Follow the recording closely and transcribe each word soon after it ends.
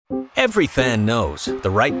Every fan knows the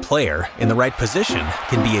right player in the right position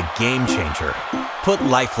can be a game changer. Put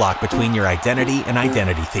LifeLock between your identity and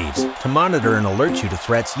identity thieves to monitor and alert you to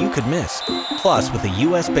threats you could miss. Plus, with a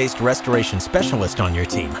U.S.-based restoration specialist on your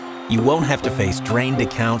team, you won't have to face drained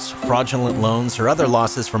accounts, fraudulent loans, or other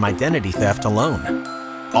losses from identity theft alone.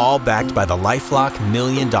 All backed by the LifeLock $1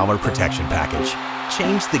 Million Protection Package.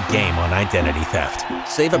 Change the game on identity theft.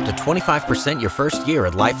 Save up to 25% your first year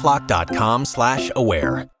at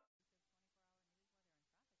LifeLock.com/aware.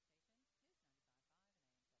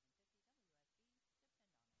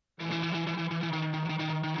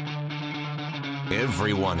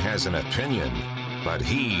 Everyone has an opinion, but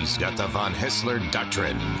he's got the Von Haessler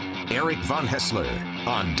Doctrine. Eric Von Haessler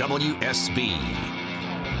on WSB.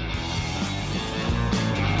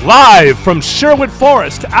 Live from Sherwood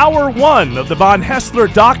Forest, Hour 1 of the Von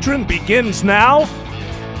Haessler Doctrine begins now.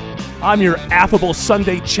 I'm your affable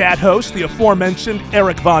Sunday chat host, the aforementioned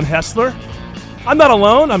Eric Von Haessler. I'm not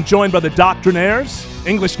alone. I'm joined by the Doctrinaires.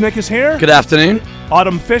 English Nick is here. Good afternoon.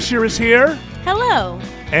 Autumn Fisher is here. Hello.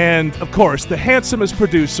 And, of course, the handsomest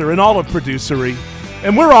producer in all of producery.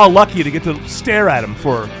 And we're all lucky to get to stare at him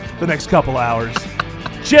for the next couple hours.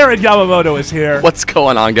 Jared Yamamoto is here. What's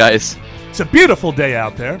going on, guys? It's a beautiful day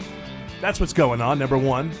out there. That's what's going on, number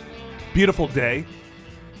one. Beautiful day.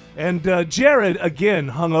 And Jared,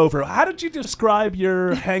 again, hungover. How did you describe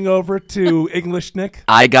your hangover to English Nick?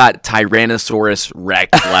 I got Tyrannosaurus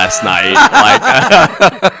wrecked last night.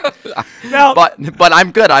 Now, but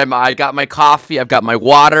I'm good. I got my coffee. I've got my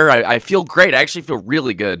water. I feel great. I actually feel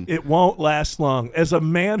really good. It won't last long. As a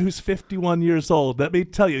man who's 51 years old, let me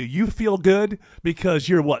tell you, you feel good because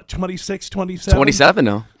you're what, 26, 27? 27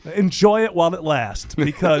 now. Enjoy it while it lasts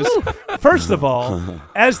because, first of all,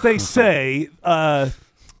 as they say,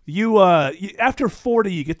 you after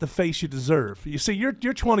 40, you get the face you deserve. You see, you're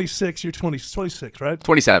 26, you're 26, right?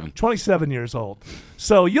 27. 27 years old.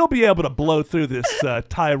 So you'll be able to blow through this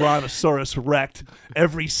Tyrannosaurus wrecked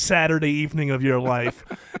every Saturday evening of your life.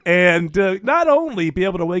 And not only be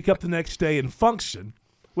able to wake up the next day and function,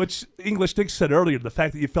 which English Nick said earlier, the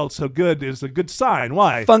fact that you felt so good is a good sign.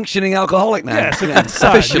 Why? Functioning alcoholic now. Yes, a good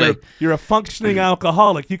sign. Officially. You're a functioning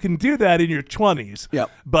alcoholic. You can do that in your 20s. Yep.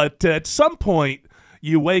 But at some point,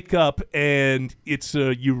 you wake up and it's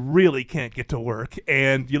you really can't get to work,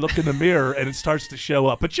 and you look in the mirror and it starts to show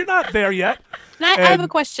up. But you're not there yet. I have a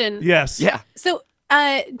question. Yes. Yeah. So,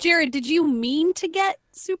 Jared, did you mean to get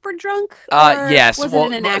super drunk? Yes. Was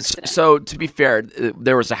it an accident? So to be fair,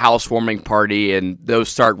 there was a housewarming party, and those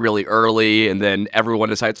start really early, and then everyone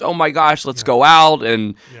decides, "Oh my gosh, let's go out!"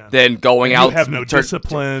 And then going out, you have no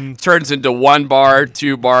discipline. Turns into one bar,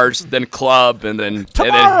 two bars, then club, and then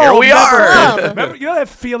Tomorrow here we never- are. Remember, you know that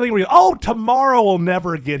feeling where tomorrow will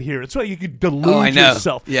never get here. It's like you could delude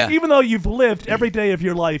yourself. Yeah. Even though you've lived every day of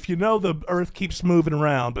your life, you know the earth keeps moving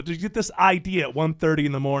around, but you get this idea at 1:30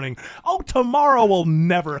 in the morning, tomorrow will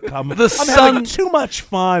never come. I'm having too much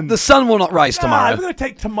fun. The sun will not rise tomorrow. I'm going to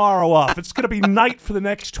take tomorrow off. It's going to be night for the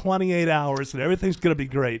next 28 hours, and everything's going to be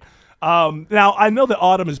great. Now, I know that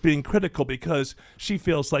Autumn is being critical because she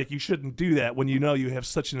feels like you shouldn't do that when you know you have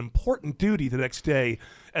such an important duty the next day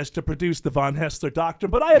as to produce the Von Haessler Doctrine.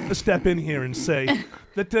 But I have to step in here and say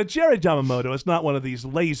that Jared Yamamoto is not one of these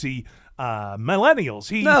lazy millennials.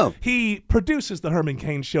 He produces the Herman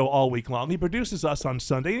Cain Show all week long. He produces us on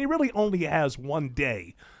Sunday, and he really only has one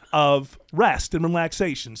day of rest and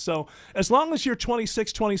relaxation. So as long as you're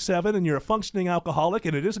 26, 27, and you're a functioning alcoholic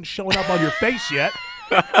and it isn't showing up on your face yet,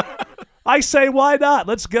 I say, why not?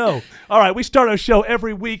 Let's go. All right, we start our show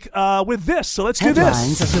every week with this, so let's do this.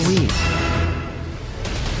 Headlines of the week.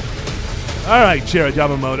 All right, Jared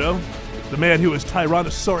Yamamoto, the man who was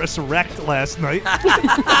Tyrannosaurus wrecked last night.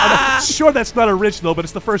 I'm sure that's not original, but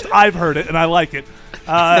it's the first I've heard it, and I like it.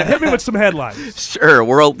 Hit me with some headlines. Sure.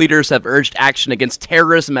 World leaders have urged action against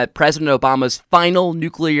terrorism at President Obama's final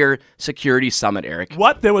nuclear security summit, Eric.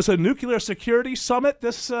 What? There was a nuclear security summit?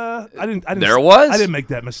 I didn't. There was? I didn't make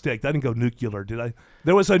that mistake. I didn't go nuclear, did I?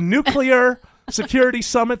 There was a nuclear security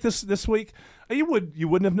summit this week. You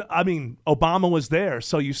wouldn't have. I mean, Obama was there,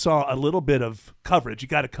 so you saw a little bit of coverage. You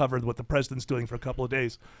got to cover what the president's doing for a couple of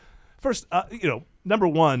days. First, number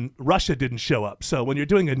one, Russia didn't show up. So when you're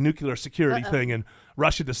doing a nuclear security thing and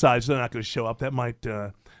Russia decides they're not going to show up, that might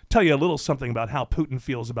tell you a little something about how Putin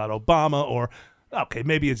feels about Obama. Or, okay,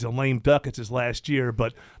 maybe it's a lame duck. It's his last year.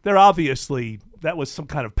 But they're obviously, that was some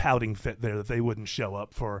kind of pouting fit there that they wouldn't show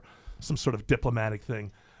up for some sort of diplomatic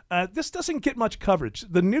thing. This doesn't get much coverage.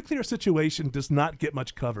 The nuclear situation does not get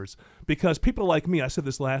much coverage because people like me, I said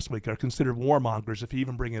this last week, are considered warmongers if you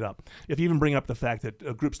even bring it up. If you even bring up the fact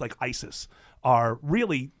that groups like ISIS are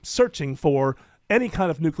really searching for any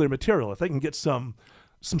kind of nuclear material. If they can get some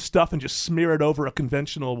stuff and just smear it over a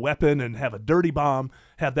conventional weapon and have a dirty bomb,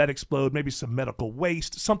 have that explode, maybe some medical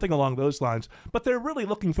waste, something along those lines. But they're really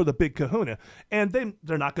looking for the big kahuna, and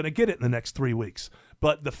they're not going to get it in the next 3 weeks.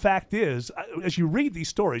 But the fact is, as you read these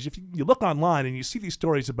stories, if you look online and you see these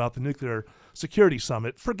stories about the Nuclear Security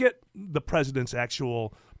Summit, forget the president's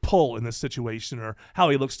actual pull in this situation or how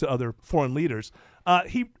he looks to other foreign leaders.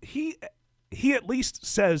 He at least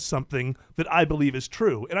says something that I believe is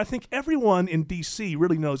true. And I think everyone in D.C.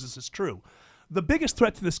 really knows this is true. The biggest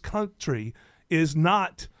threat to this country is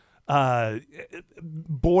not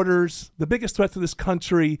borders. The biggest threat to this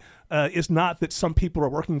country is not that some people are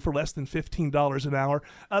working for less than $15 an hour.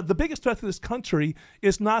 The biggest threat to this country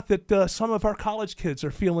is not that some of our college kids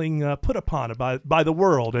are feeling put upon by the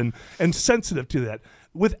world and sensitive to that.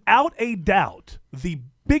 Without a doubt, the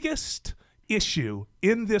biggest issue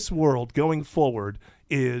in this world going forward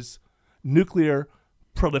is nuclear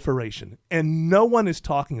proliferation, and no one is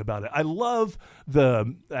talking about it. I love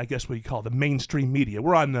I guess what you call the mainstream media.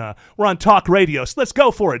 We're on talk radio, so let's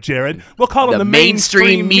go for it, Jared. We'll call them the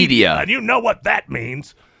mainstream media, and you know what that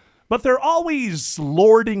means. But they're always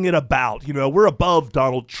lording it about. We're above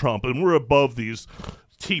Donald Trump, and we're above these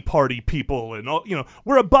Tea Party people, and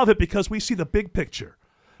we're above it because we see the big picture.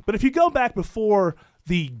 But if you go back before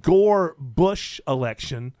the Gore-Bush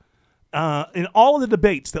election, in all of the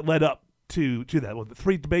debates that led up to that, the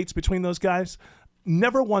 3 debates between those guys,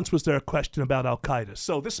 never once was there a question about Al-Qaeda.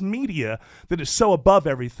 So this media that is so above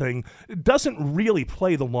everything doesn't really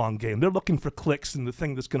play the long game. They're looking for clicks and the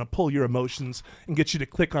thing that's going to pull your emotions and get you to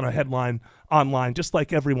click on a headline online, just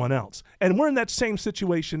like everyone else. And we're in that same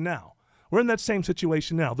situation now.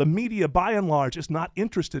 The media, by and large, is not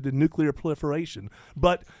interested in nuclear proliferation.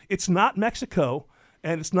 But it's not Mexico,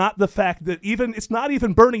 and it's not the fact that it's not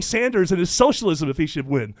even Bernie Sanders and his socialism if he should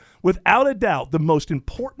win. Without a doubt, the most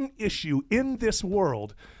important issue in this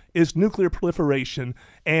world is nuclear proliferation,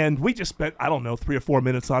 and we just spent, 3 or 4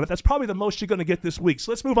 minutes on it. That's probably the most you're going to get this week.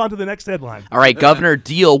 So let's move on to the next headline. All right, Governor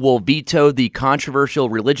Deal will veto the controversial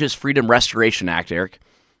Religious Freedom Restoration Act, Eric.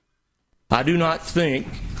 I do not think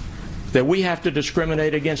that we have to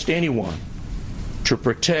discriminate against anyone to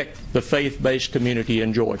protect the faith-based community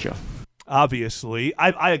in Georgia. Obviously,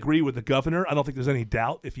 I agree with the governor. I don't think there's any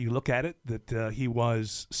doubt, if you look at it, that he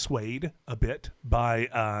was swayed a bit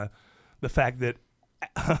by the fact that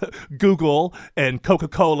Google and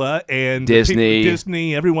Coca-Cola and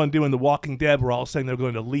Disney, everyone doing The Walking Dead were all saying they're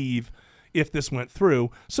going to leave if this went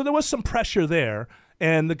through. So there was some pressure there.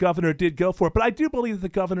 And the governor did go for it. But I do believe that the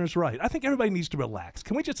governor's right. I think everybody needs to relax.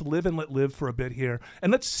 Can we just live and let live for a bit here?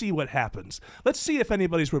 And let's see what happens. Let's see if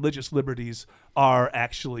anybody's religious liberties are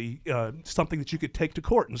actually something that you could take to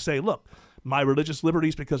court and say, look, my religious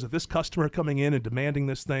liberties because of this customer coming in and demanding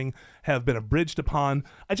this thing have been abridged upon.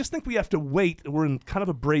 I just think we have to wait. We're in kind of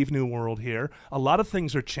a brave new world here. A lot of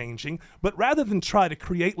things are changing. But rather than try to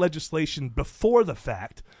create legislation before the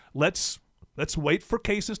fact, let's wait for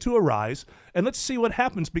cases to arise, and let's see what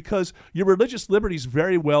happens, because your religious liberties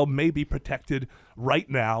very well may be protected right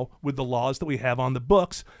now with the laws that we have on the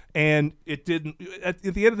books, and it didn't. At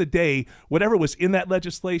the end of the day, whatever was in that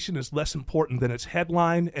legislation is less important than its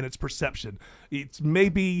headline and its perception. It's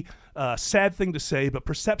maybe a sad thing to say, but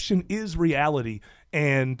perception is reality,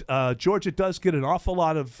 and Georgia does get an awful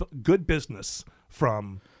lot of good business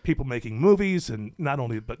from people making movies, and not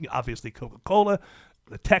only, but obviously Coca-Cola,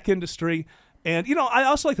 the tech industry. And, I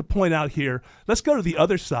also like to point out here, let's go to the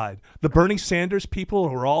other side. The Bernie Sanders people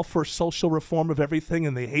who are all for social reform of everything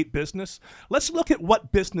and they hate business. Let's look at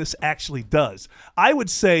what business actually does. I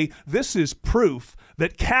would say this is proof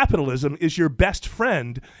that capitalism is your best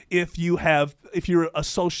friend if you're a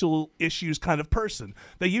social issues kind of person.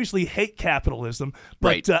 They usually hate capitalism,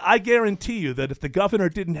 but right. I guarantee you that if the governor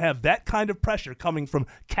didn't have that kind of pressure coming from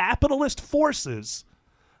capitalist forces,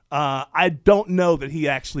 I don't know that he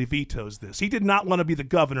actually vetoes this. He did not want to be the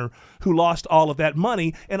governor who lost all of that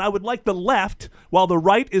money, and I would like the left, while the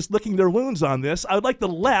right is licking their wounds on this, I would like the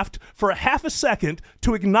left for a half a second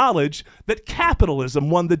to acknowledge that capitalism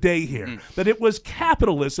won the day here, that it was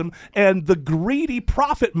capitalism and the greedy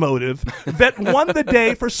profit motive that won the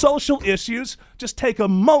day for social issues. Just take a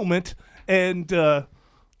moment and, I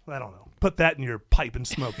don't know. Put that in your pipe and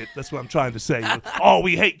smoke it. That's what I'm trying to say.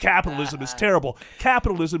 We hate capitalism. It's terrible.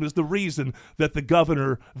 Capitalism is the reason that the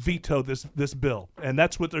governor vetoed this bill. And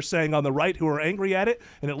that's what they're saying on the right, who are angry at it,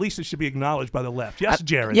 and at least it should be acknowledged by the left. Yes,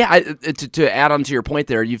 Jared? To add on to your point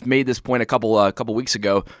there, you've made this point a couple weeks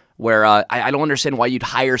ago. where I don't understand why you'd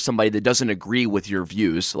hire somebody that doesn't agree with your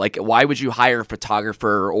views. Like, why would you hire a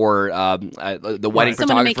photographer or the wedding photographer?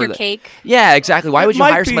 Someone to make your cake. Yeah, exactly. Why would you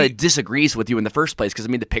hire be- somebody that disagrees with you in the first place? Because, I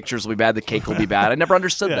mean, the pictures will be bad, the cake will be bad. I never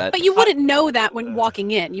understood that. But you wouldn't know that when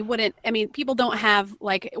walking in. You wouldn't. I mean, people don't have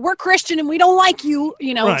like, we're Christian and we don't like you.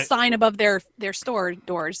 Right. Sign above their store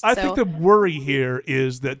doors. I think the worry here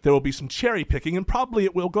is that there will be some cherry picking, and probably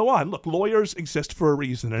it will go on. Look, lawyers exist for a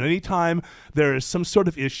reason, and anytime there is some sort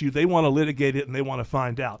of issue, they want to litigate it and they want to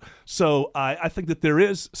find out. So I think that there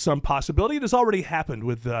is some possibility. It has already happened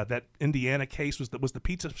with that Indiana case. Was the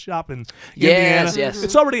pizza shop in Indiana? Yes.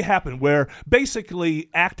 It's already happened where basically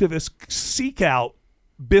activists seek out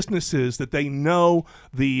businesses that they know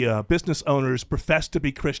the business owners profess to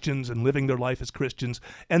be Christians and living their life as Christians,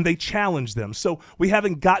 and they challenge them. So we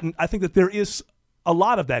haven't gotten, I think that there is a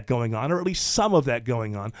lot of that going on, or at least some of that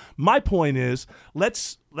going on. My point is,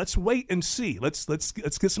 let's wait and see. Let's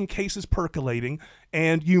get some cases percolating,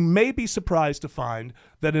 and you may be surprised to find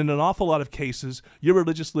that in an awful lot of cases, your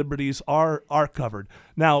religious liberties are covered.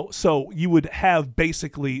 Now, so you would have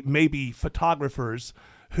basically maybe photographers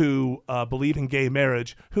who believe in gay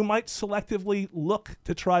marriage, who might selectively look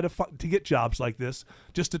to try to get jobs like this,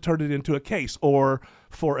 just to turn it into a case, or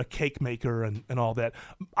for a cake maker and all that.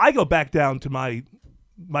 I go back down to my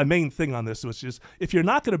main thing on this, which is, if you're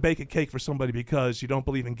not going to bake a cake for somebody because you don't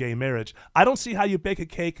believe in gay marriage, I don't see how you bake a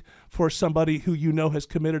cake for somebody who has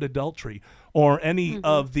committed adultery or any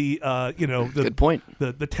of the Good point.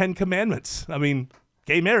 The 10 Commandments. I mean,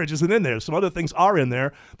 gay marriage isn't in there. Some other things are in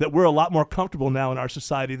there that we're a lot more comfortable now in our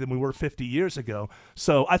society than we were 50 years ago.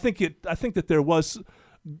 So I think that there was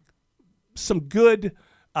some good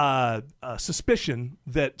suspicion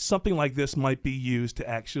that something like this might be used to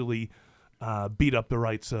actually beat up the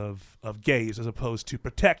rights of gays as opposed to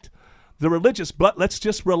protect the religious. But let's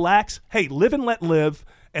just relax. Hey, live and let live.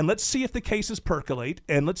 And let's see if the cases percolate,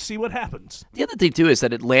 and let's see what happens. The other thing, too, is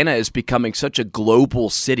that Atlanta is becoming such a global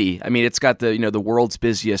city. I mean, it's got the world's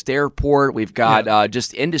busiest airport. We've got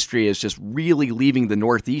just industry is just really leaving the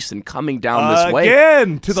Northeast and coming down this way.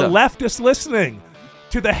 Again, to the leftists listening,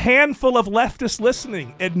 to the handful of leftists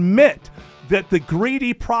listening, admit that the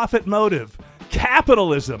greedy profit motive,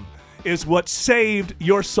 capitalism, is what saved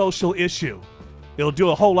your social issue. It'll do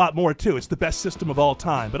a whole lot more, too. It's the best system of all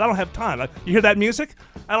time. But I don't have time. You hear that music?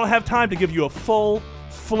 I don't have time to give you a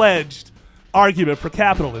full-fledged argument for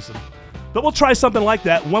capitalism. But we'll try something like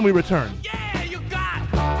that when we return. Yeah, you got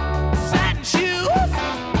satin shoes.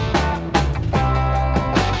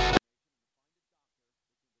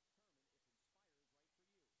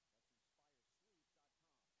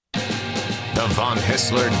 The Von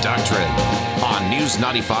Haessler Doctrine on News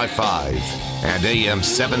 95.5 and AM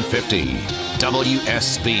 750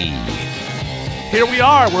 WSB. Here we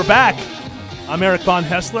are. We're back. I'm Eric Von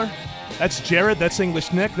Haessler. That's Jared. That's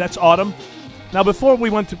English Nick. That's Autumn. Now, not before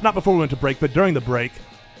we went to break, but during the break,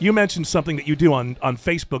 you mentioned something that you do on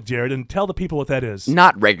Facebook, Jared, and tell the people what that is.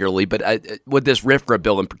 Not regularly, but with this RFRA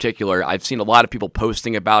bill in particular, I've seen a lot of people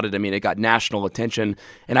posting about it. I mean, it got national attention,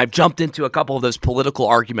 and I've jumped into a couple of those political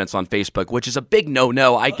arguments on Facebook, which is a big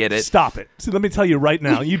no-no. I get it. Stop it. So let me tell you right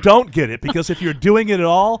now, you don't get it, because if you're doing it at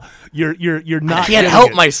all, you're not. I can't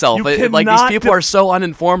help myself. Like, these people are so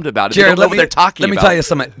uninformed about it. Jared, they don't know what they're talking about. Let me tell you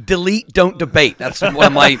something. Delete, don't debate. That's one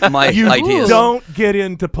of my ideas. Don't get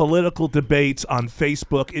into political debates on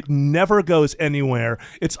Facebook. It never goes anywhere.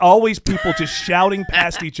 It's always people just shouting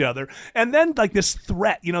past each other. And then like this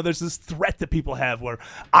threat, there's this threat that people have where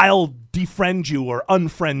I'll defriend you or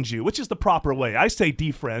unfriend you, which is the proper way. I say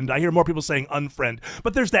defriend. I hear more people saying unfriend.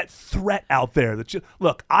 But there's that threat out there that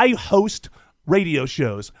look, I host radio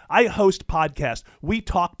shows. I host podcasts. We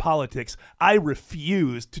talk politics. I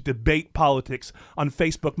refuse to debate politics on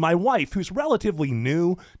Facebook. My wife, who's relatively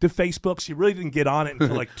new to Facebook, she really didn't get on it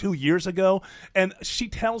until like 2 years ago, and she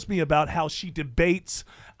tells me about how she debates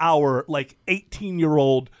our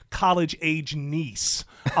 18-year-old college-age niece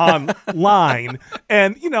online.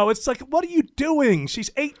 And, it's like, what are you doing? She's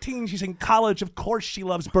 18. She's in college. Of course she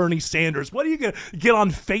loves Bernie Sanders. What are you going to get on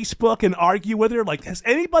Facebook and argue with her? Like, has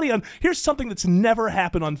anybody here's something that's never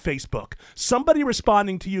happened on Facebook. Somebody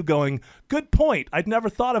responding to you going, good point. I'd never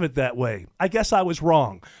thought of it that way. I guess I was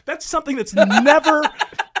wrong. That's something that's never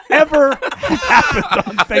ever happened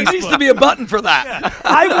on Facebook. There needs to be a button for that. Yeah,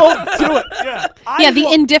 I won't do it. Yeah,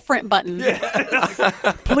 the indifferent button.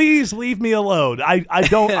 Yeah. Please leave me alone.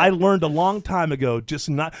 I learned a long time ago just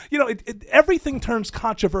not. Everything turns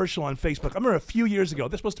controversial on Facebook. I remember a few years ago.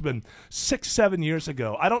 This must have been 6-7 years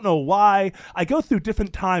ago. I don't know why. I go through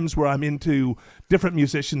different times where I'm into different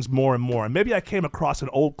musicians more and more. And maybe I came across an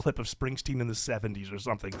old clip of Springsteen in the 70s or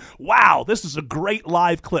something. Wow, this is a great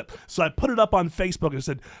live clip. So I put it up on Facebook and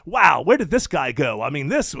said, wow, where did this guy go? I mean,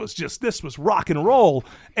 this was rock and roll.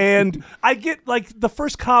 And I get like the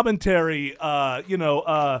first commentary,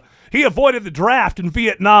 he avoided the draft in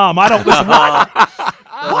Vietnam. I don't listen.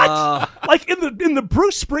 What? Like in the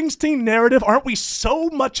Bruce Springsteen narrative, aren't we so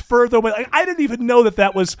much further away? Like, I didn't even know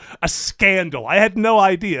that was a scandal. I had no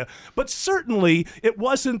idea. But certainly it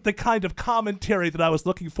wasn't the kind of commentary that I was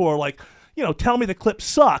looking for, like, tell me the clip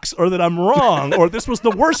sucks or that I'm wrong or this was the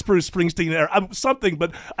worst Bruce Springsteen era, something.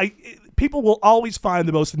 But people will always find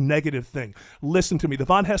the most negative thing. Listen to me. The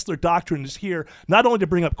Von Haessler Doctrine is here not only to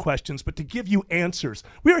bring up questions, but to give you answers.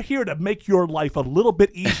 We're here to make your life a little bit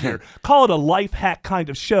easier. Call it a life hack kind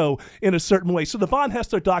of show in a certain way. So the Von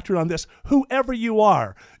Haessler Doctrine on this, whoever you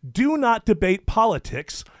are, do not debate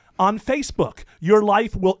politics on Facebook. Your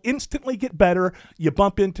life will instantly get better. You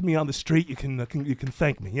bump into me on the street, you can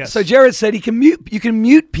thank me. Yes. So Jared said you can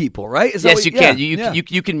mute people, right? Yes, you can.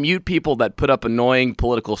 You can mute people that put up annoying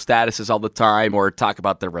political statuses all the time or talk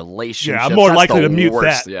about their relationships. Yeah, I'm more That's likely the to mute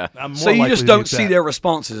worst. that. Yeah. So you just don't see their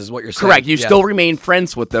responses, is what you're saying. Correct. You still remain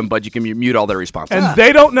friends with them, but you can mute all their responses. And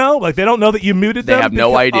they don't know. Like they don't know that you muted them. They have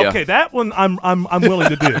no idea. Okay, that one I'm willing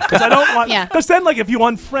to do because I don't want. Because then, like, if you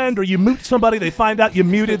unfriend or you mute somebody, they find out you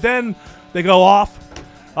muted, then they go off.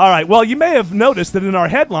 All right. Well, you may have noticed that in our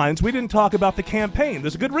headlines, we didn't talk about the campaign.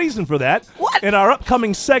 There's a good reason for that. What? In our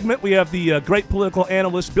upcoming segment, we have the great political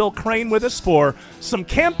analyst Bill Crane with us for some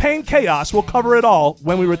campaign chaos. We'll cover it all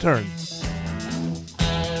when we return.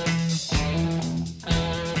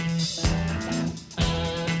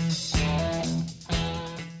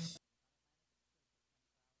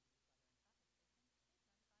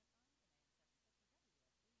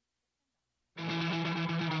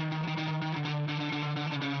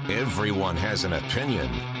 Everyone has an opinion,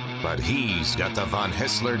 but he's got the Von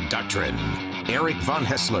Haessler Doctrine. Eric Von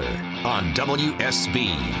Haessler on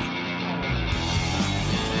WSB.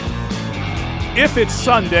 If it's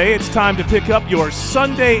Sunday, it's time to pick up your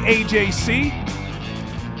Sunday AJC.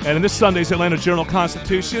 And in this Sunday's Atlanta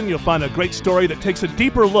Journal-Constitution, you'll find a great story that takes a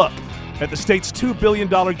deeper look at the state's $2 billion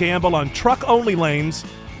gamble on truck-only lanes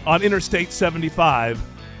on Interstate 75.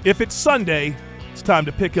 If it's Sunday, it's time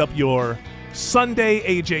to pick up your Sunday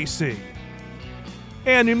AJC.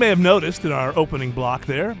 And you may have noticed in our opening block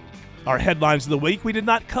there, our headlines of the week, we did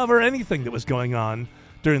not cover anything that was going on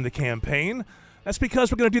during the campaign. That's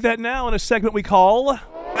because we're going to do that now in a segment we call...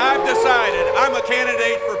 I've decided I'm a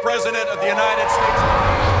candidate for President of the United States.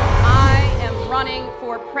 I am running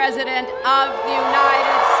for President of the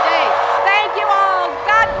United States. Thank you all.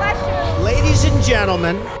 God bless you. Ladies and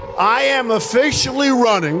gentlemen, I am officially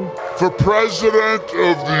running for President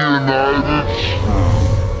of the United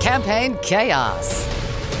States. Campaign chaos.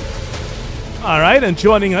 All right, and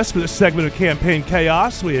joining us for this segment of Campaign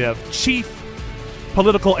Chaos, we have Chief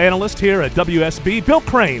Political Analyst here at WSB, Bill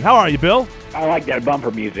Crane. How are you, Bill? I like that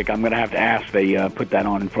bumper music. I'm going to have to ask they put that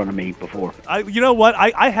on in front of me before. You know what?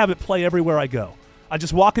 I have it play everywhere I go. I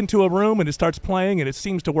just walk into a room and it starts playing, and it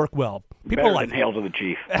seems to work well. People Better like than Hail to the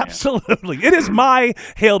Chief. Absolutely. Yeah. It is my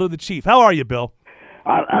Hail to the Chief. How are you, Bill?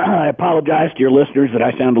 I apologize to your listeners that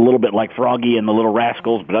I sound a little bit like Froggy and the Little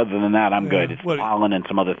Rascals, but other than that, I'm good. It's pollen and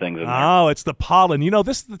some other things in there. Oh, it's the pollen. You know,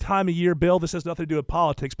 this is the time of year, Bill. This has nothing to do with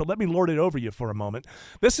politics, but let me lord it over you for a moment.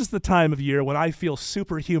 This is the time of year when I feel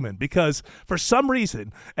superhuman because for some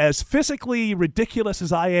reason, as physically ridiculous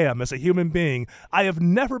as I am as a human being, I have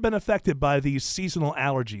never been affected by these seasonal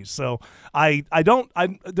allergies. So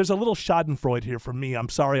there's a little schadenfreude here for me. I'm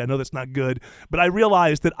sorry. I know that's not good, but I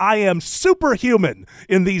realize that I am superhuman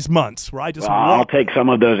in these months where I just I'll take some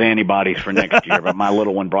of those antibodies for next year, but my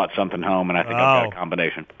little one brought something home, and I think I've got a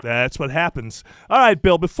combination. That's what happens. All right,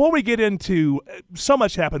 Bill, before we get into so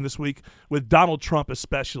much happened this week with Donald Trump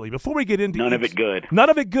especially, before we get into None of it good. None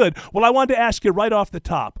of it good. Well, I wanted to ask you right off the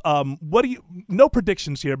top, no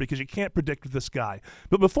predictions here because you can't predict with this guy,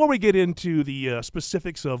 but before we get into the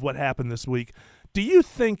specifics of what happened this week, do you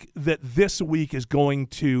think that this week is going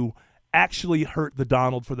to actually hurt the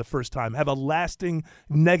Donald for the first time, have a lasting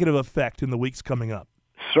negative effect in the weeks coming up?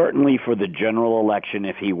 Certainly for the general election,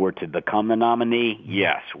 if he were to become the nominee,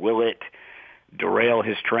 yes. Will it derail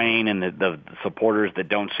his train and the supporters that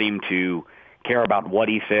don't seem to care about what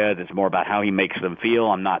he says? It's more about how he makes them feel.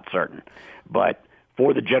 I'm not certain. But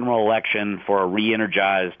for the general election, for a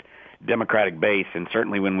re-energized Democratic base, and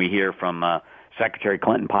certainly when we hear from Secretary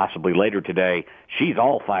Clinton possibly later today, she's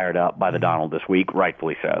all fired up by the Donald this week,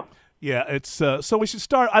 rightfully so. Yeah, it's so we should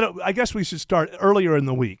start. I guess we should start earlier in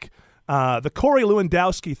the week. The Corey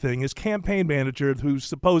Lewandowski thing, his campaign manager who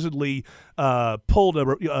supposedly pulled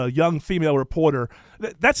a young female reporter,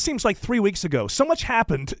 that seems like 3 weeks ago. So much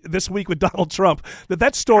happened this week with Donald Trump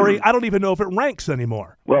that story, I don't even know if it ranks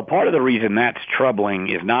anymore. Well, part of the reason that's troubling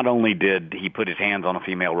is not only did he put his hands on a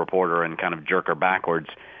female reporter and kind of jerk her backwards,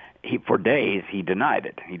 for days he denied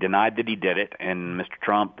it. He denied that he did it, and Mr.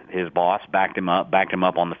 Trump, his boss, backed him up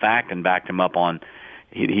on the fact and backed him up on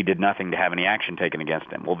he did nothing to have any action taken against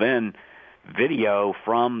him. Well, then video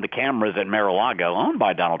from the cameras at Mar-a-Lago, owned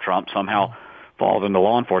by Donald Trump, somehow falls into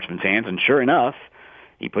law enforcement's hands, and sure enough,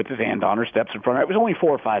 he puts his hand on her, steps in front of her. It was only 4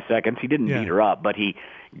 or 5 seconds. He didn't beat her up, but he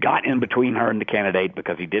got in between her and the candidate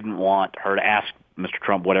because he didn't want her to ask Mr.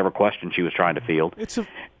 Trump whatever question she was trying to field.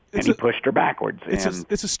 And he pushed her backwards.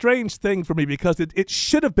 It's a strange thing for me because it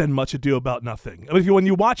should have been much ado about nothing. I mean, when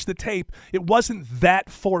you watch the tape, it wasn't that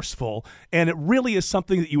forceful, and it really is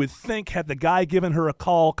something that you would think had the guy given her a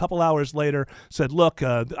call a couple hours later, said, look,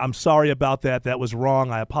 I'm sorry about that. That was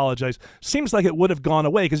wrong. I apologize. Seems like it would have gone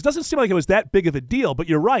away because it doesn't seem like it was that big of a deal. But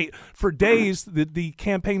you're right. For days, the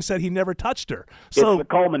campaign said he never touched her. So it's the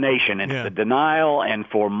culmination. It's the denial, and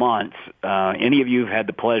for months, any of you who've had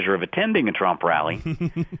the pleasure of attending a Trump rally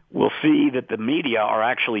will see that the media are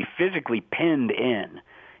actually physically pinned in,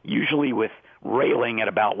 usually with railing at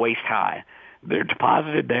about waist high. They're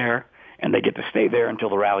deposited there, and they get to stay there until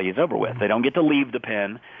the rally is over with. They don't get to leave the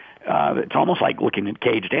pen. It's almost like looking at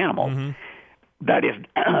caged animals. Mm-hmm. That is,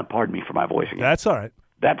 pardon me for my voice again. That's all right.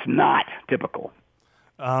 That's not typical.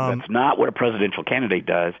 That's not what a presidential candidate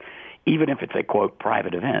does, even if it's a, quote,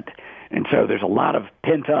 private event. And so there's a lot of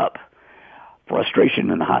pent-up frustration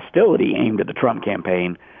and hostility aimed at the Trump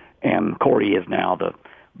campaign, and Corey is now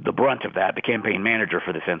the brunt of that, the campaign manager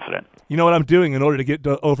for this incident. You know what I'm doing in order to get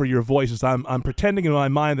over your voice is I'm pretending in my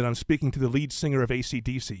mind that I'm speaking to the lead singer of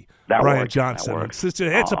AC/DC, Brian Johnson.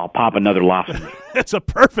 I'll pop another lozenge. It's a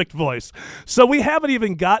perfect voice. So we haven't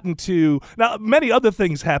even gotten to – now, many other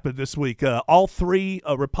things happened this week. All three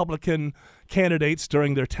Republican candidates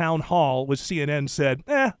during their town hall with CNN said,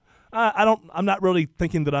 I'm not really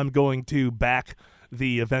thinking that I'm going to back –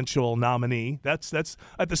 the eventual nominee. That's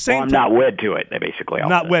at the same time. I'm not wed to it, they basically all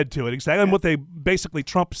Not said. wed to it, exactly. Yeah. And what they basically,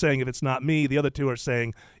 Trump saying, if it's not me, the other two are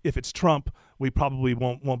saying, if it's Trump, we probably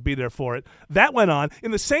won't be there for it. That went on.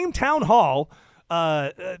 In the same town hall,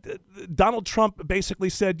 Donald Trump basically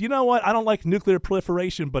said, you know what, I don't like nuclear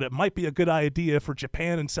proliferation, but it might be a good idea for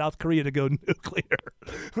Japan and South Korea to go nuclear.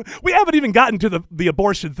 We haven't even gotten to the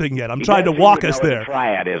abortion thing yet. I'm trying to walk us there. The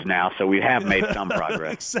triad is now, so we have made some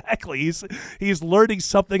progress. Exactly. He's learning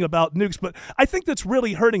something about nukes, but I think that's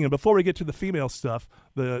really hurting him. Before we get to the female stuff,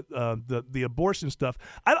 the abortion stuff,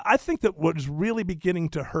 I think that what is really beginning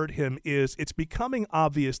to hurt him is it's becoming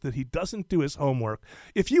obvious that he doesn't do his homework.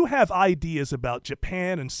 If you have ideas about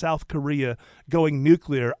Japan and South Korea going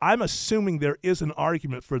nuclear, I'm assuming there is an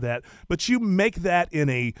argument for that, but you make that in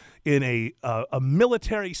a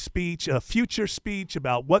military speech, a future speech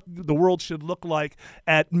about what the world should look like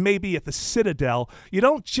maybe at the Citadel. You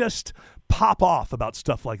don't just pop off about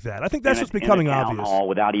stuff like that. I think that's what's becoming obvious. Hall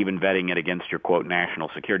without even vetting it against your, quote, national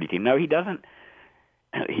security team. No, he doesn't.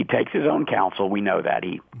 He takes his own counsel. We know that.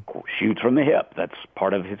 He shoots from the hip. That's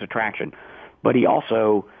part of his attraction. But he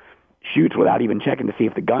also shoots without even checking to see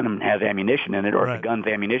if the gun has ammunition in it or if the gun's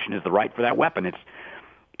ammunition is the right for that weapon.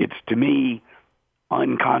 It's to me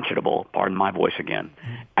unconscionable, pardon my voice again,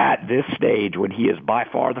 at this stage when he is by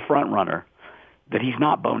far the front runner, that he's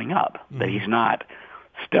not boning up, that he's not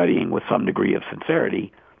studying with some degree of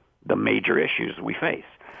sincerity the major issues we face.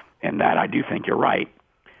 And that, I do think you're right,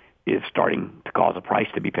 is starting to cause a price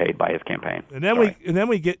to be paid by his campaign. And then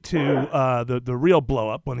we get to the real blow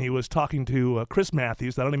up when he was talking to Chris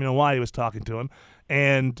Matthews. I don't even know why he was talking to him.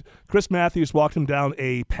 And Chris Matthews walked him down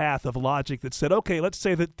a path of logic that said, okay, let's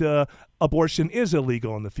say that abortion is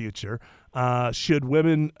illegal in the future. Should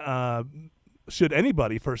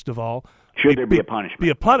anybody, first of all, should there be a punishment? Be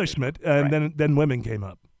a punishment, and then women came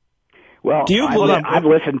up. Well, I've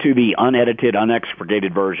listened to the unedited,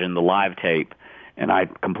 unexpurgated version, the live tape, and I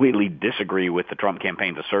completely disagree with the Trump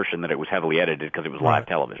campaign's assertion that it was heavily edited because it was live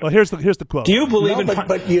television. Well, here's the quote. Do you believe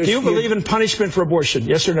in punishment for abortion?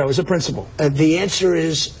 Yes or no, as a principle? The answer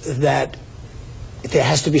is that there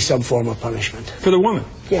has to be some form of punishment. For the woman?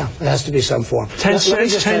 Yeah, there has to be some form. 10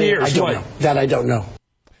 years. I don't know. That I don't know.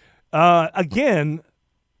 Again,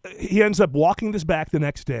 he ends up walking this back the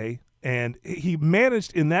next day, and he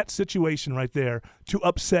managed in that situation right there to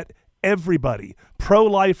upset everybody,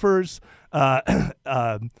 pro-lifers,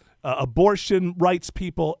 abortion rights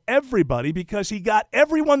people, everybody, because he got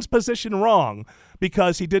everyone's position wrong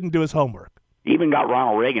because he didn't do his homework. He even got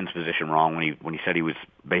Ronald Reagan's position wrong when he said he was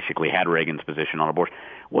basically had Reagan's position on abortion.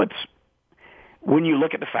 When you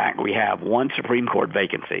look at the fact we have one Supreme Court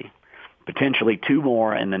vacancy, potentially 2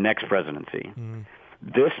 more in the next presidency,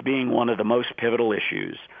 this being one of the most pivotal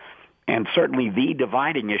issues, and certainly the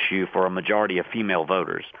dividing issue for a majority of female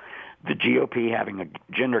voters, the GOP having a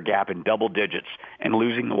gender gap in double digits and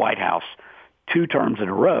losing the White House 2 terms in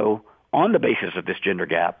a row on the basis of this gender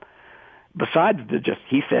gap. Besides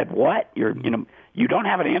he said, what? You don't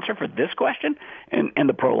have an answer for this question? And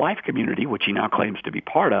the pro-life community, which he now claims to be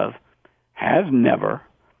part of, has never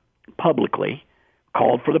publicly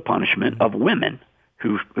called for the punishment of women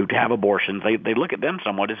who have abortions. They look at them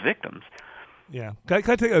somewhat as victims. Yeah. Can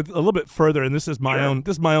I take a little bit further? And this is my own.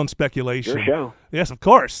 This is my own speculation. Your show. Yes, of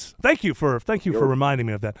course. Thank you for reminding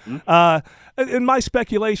me of that. In my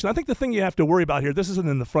speculation, I think the thing you have to worry about here, this isn't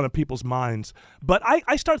in the front of people's minds, but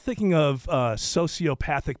I start thinking of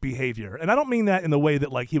sociopathic behavior, and I don't mean that in the way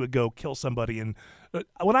that like he would go kill somebody. And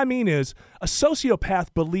what I mean is a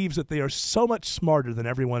sociopath believes that they are so much smarter than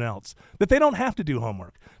everyone else that they don't have to do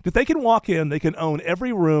homework, that they can walk in, they can own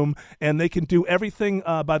every room, and they can do everything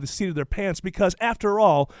by the seat of their pants because, after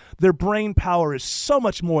all, their brain power is so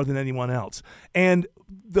much more than anyone else. And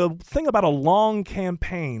the thing about a long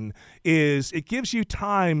campaign is it gives you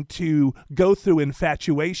time to go through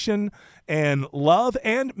infatuation and love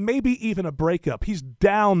and maybe even a breakup. He's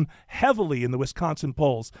down heavily in the Wisconsin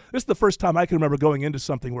polls. This is the first time I can remember going into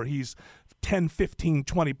something where he's 10, 15,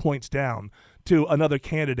 20 points down to another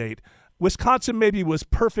candidate. Wisconsin maybe was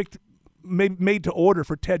perfect, made to order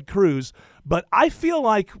for Ted Cruz, but I feel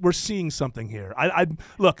like we're seeing something here.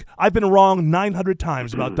 Look, I've been wrong 900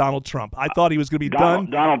 times about Donald Trump. I thought he was going to be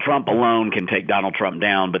done. Donald Trump alone can take Donald Trump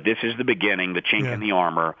down, but this is the beginning, the chink in the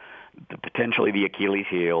armor, potentially the Achilles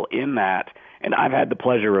heel in that. And I've had the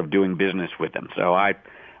pleasure of doing business with him, so I've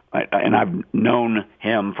known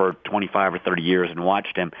him for 25 or 30 years and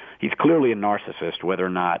watched him. He's clearly a narcissist, whether or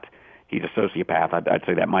not he's a sociopath. I'd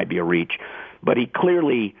say that might be a reach, but he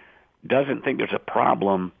clearly doesn't think there's a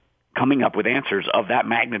problem coming up with answers of that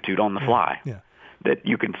magnitude on the fly. Yeah. That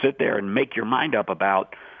you can sit there and make your mind up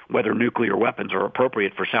about whether nuclear weapons are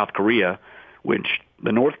appropriate for South Korea, which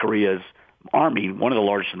the North Korea's army, one of the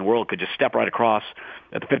largest in the world, could just step right across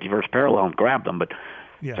at the 51st parallel and grab them. But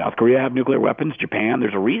South Korea have nuclear weapons. Japan,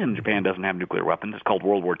 there's a reason Japan doesn't have nuclear weapons. It's called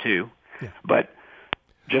World War II. Yeah. But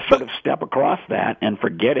just sort of step across that and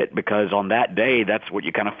forget it, because on that day, that's what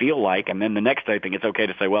you kind of feel like. And then the next day, I think it's okay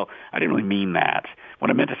to say, well, I didn't really mean that. What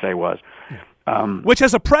I meant to say was... which,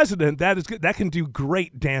 as a president, that can do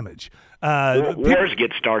great damage. Wars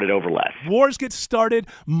get started over less. Wars get started.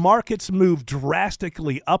 Markets move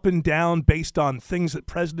drastically up and down based on things that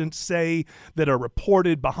presidents say that are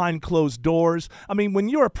reported behind closed doors. I mean, when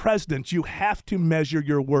you're a president, you have to measure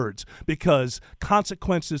your words because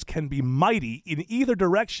consequences can be mighty in either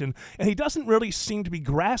direction, and he doesn't really seem to be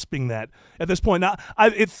grasping that at this point. Now,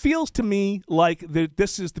 it feels to me like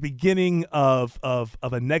this is the beginning of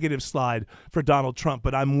a negative slide for Donald Trump,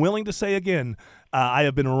 but I'm willing to say again, I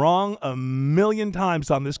have been wrong a million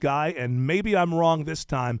times on this guy, and maybe I'm wrong this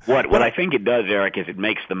time. What I think it does, Eric, is it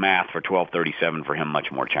makes the math for 1237 for him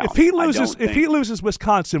much more challenging. If he loses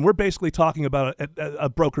Wisconsin, we're basically talking about a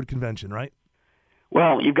brokered convention, right?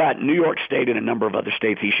 Well, you've got New York State and a number of other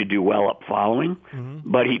states he should do well up following,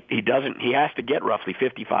 but he doesn't. He has to get roughly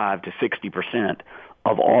 55 to 60%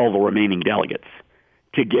 of all the remaining delegates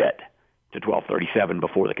to get to 1237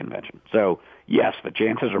 before the convention. So, yes, the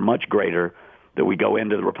chances are much greater that we go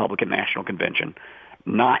into the Republican National Convention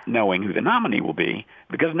not knowing who the nominee will be,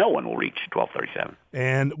 because no one will reach 1237.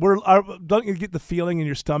 And don't you get the feeling in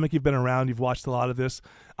your stomach? You've been around, you've watched a lot of this.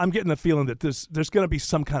 I'm getting the feeling that there's going to be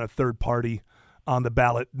some kind of third party on the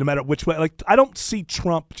ballot, no matter which way. Like, I don't see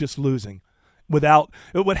Trump just losing.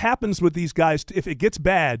 What happens with these guys, if it gets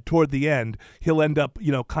bad toward the end, he'll end up,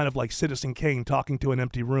 kind of like Citizen Kane talking to an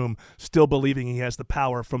empty room, still believing he has the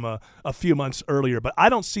power from a few months earlier. But I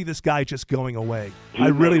don't see this guy just going away. I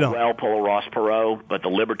really don't. Well, pull a Ross Perot, but the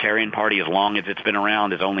Libertarian Party, as long as it's been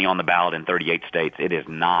around, is only on the ballot in 38 states. It is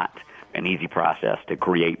not an easy process to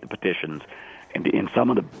create the petitions. And in some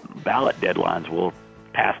of the ballot deadlines will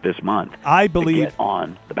pass this month. I believe to get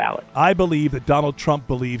on the ballot. I believe that Donald Trump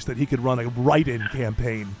believes that he could run a write-in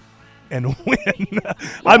campaign and win.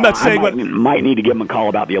 I'm not saying might need to give him a call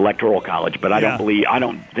about the Electoral College, but I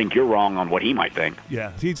don't think you're wrong on what he might think.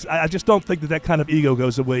 Yeah, I just don't think that kind of ego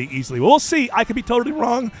goes away easily. We'll see. I could be totally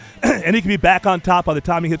wrong, and he could be back on top by the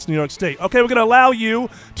time he hits New York State. Okay, we're going to allow you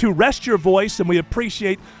to rest your voice, and we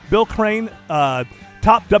appreciate Bill Crane,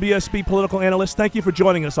 top WSB political analyst. Thank you for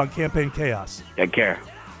joining us on Campaign Chaos. Take care.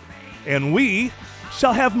 And we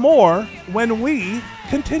shall have more when we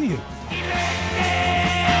continue.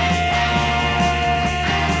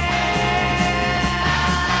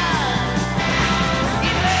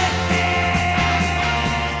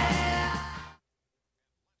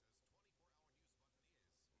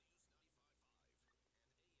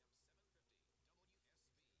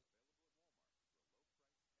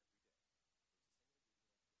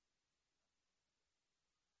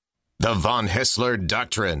 The Von Haessler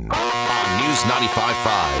Doctrine on News 95.5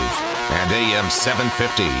 and AM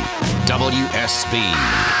 750 WSB.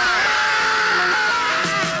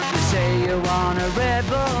 Say you want a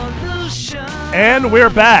revolution. And we're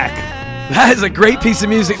back. That is a great piece of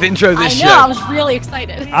music to intro this show. I know, I was really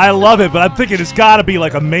excited. I love it, but I'm thinking it's got to be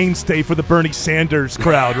like a mainstay for the Bernie Sanders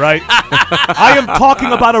crowd, right? I am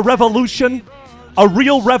talking about a revolution, a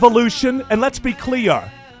real revolution, and let's be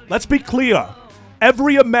clear.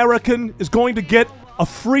 Every American is going to get a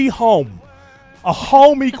free home. A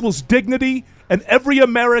home equals dignity, and every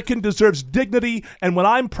American deserves dignity. And when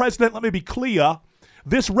I'm president, let me be clear,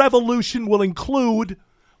 this revolution will include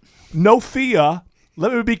no fear.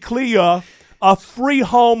 Let me be clear, a free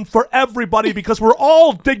home for everybody because we're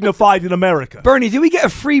all dignified in America. Bernie, do we get a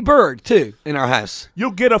free bird, too, in our house?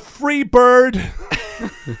 You'll get a free bird.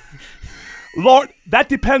 Lord, that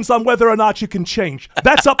depends on whether or not you can change.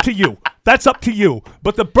 That's up to you.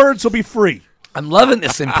 But the birds will be free. I'm loving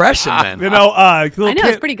this impression, man. You know, I know,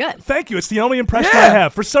 it's pretty good. Thank you. It's the only impression I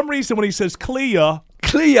have. For some reason, when he says Clea and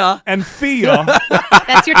Fia,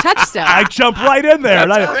 that's your touchstone. I jump right in there.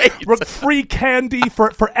 That's great. Free candy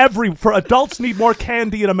for adults need more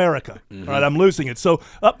candy in America. Mm-hmm. All right, I'm losing it. So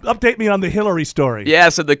update me on the Hillary story. Yeah,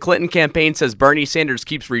 so the Clinton campaign says Bernie Sanders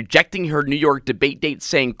keeps rejecting her New York debate date,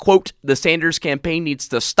 saying, quote, the Sanders campaign needs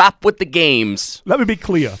to stop with the games. Let me be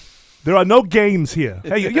clear. There are no games here.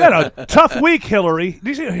 Hey, you had a tough week, Hillary. Did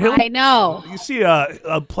you see Hillary? I know. You see,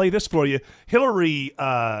 I'll play this for you. Hillary,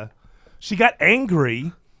 she got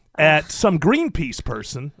angry at some Greenpeace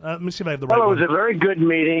person. Let me see if I have the right one. Well, it was a very good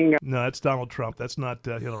meeting. No, that's Donald Trump. That's not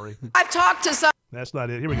Hillary. I've talked to some. That's not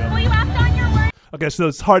it. Here we go. Will you act on your word? Okay, so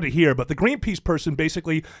it's hard to hear, but the Greenpeace person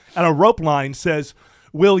basically at a rope line says,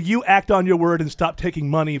 will you act on your word and stop taking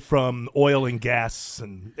money from oil and gas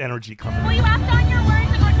and energy companies? Will you act on your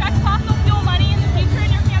word to go direct fossil fuel money in the future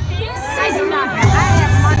in your campaign? I do not. I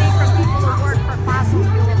have money from people who work for fossil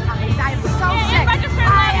fuel companies. I am so sick.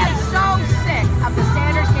 I am so sick of the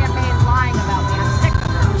Sanders campaign lying about me. I'm sick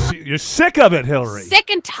of it. You're sick of it, Hillary. Sick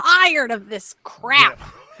and tired of this crap. Yeah.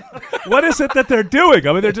 What is it that they're doing?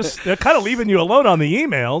 I mean, they're kind of leaving you alone on the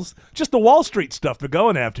emails. Just the Wall Street stuff they're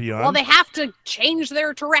going after you on. Well, they have to change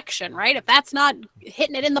their direction, right? If that's not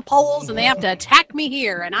hitting it in the polls, and they have to attack me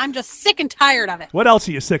here, and I'm just sick and tired of it. What else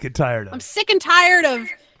are you sick and tired of? I'm sick and tired of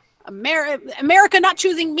America not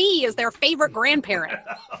choosing me as their favorite grandparent.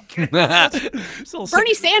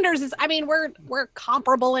 Bernie Sanders is, I mean, we're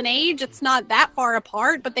comparable in age. It's not that far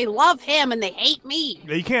apart, but they love him and they hate me.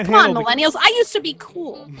 Yeah, you can't Come on, handle millennials. I used to be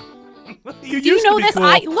cool. Do you know this?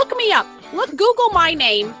 Cool. Look me up. Google my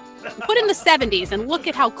name. Put in the 70s and look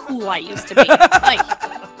at how cool I used to be. Like,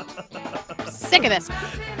 sick of this.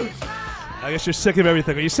 I guess you're sick of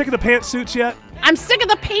everything. Are you sick of the pantsuits yet? I'm sick of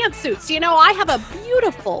the pantsuits. You know, I have a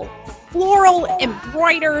beautiful floral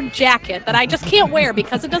embroidered jacket that I just can't wear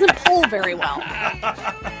because it doesn't pull very well.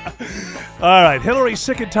 All right, Hillary's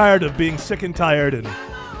sick and tired of being sick and tired, and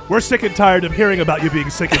we're sick and tired of hearing about you being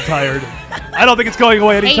sick and tired. I don't think it's going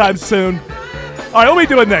away anytime soon. All right, what are we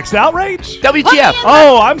doing next? Outrage? WTF.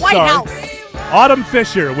 Oh, I'm White sorry. House. Autumn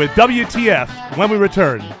Fisher with WTF when we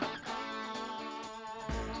return.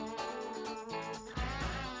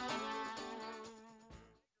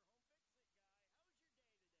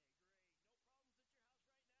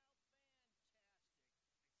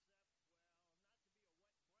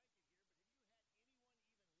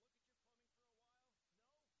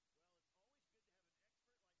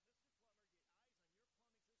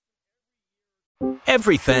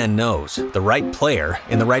 Every fan knows the right player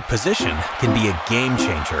in the right position can be a game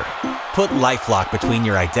changer. Put LifeLock between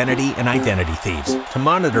your identity and identity thieves to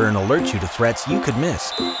monitor and alert you to threats you could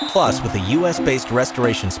miss. Plus, with a U.S.-based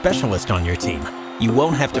restoration specialist on your team, you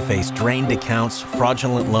won't have to face drained accounts,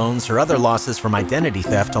 fraudulent loans, or other losses from identity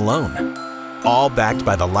theft alone. All backed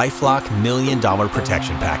by the LifeLock $1 Million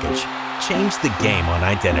Protection Package. Change the game on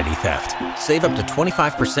identity theft. Save up to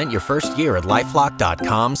 25% your first year at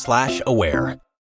LifeLock.com/aware.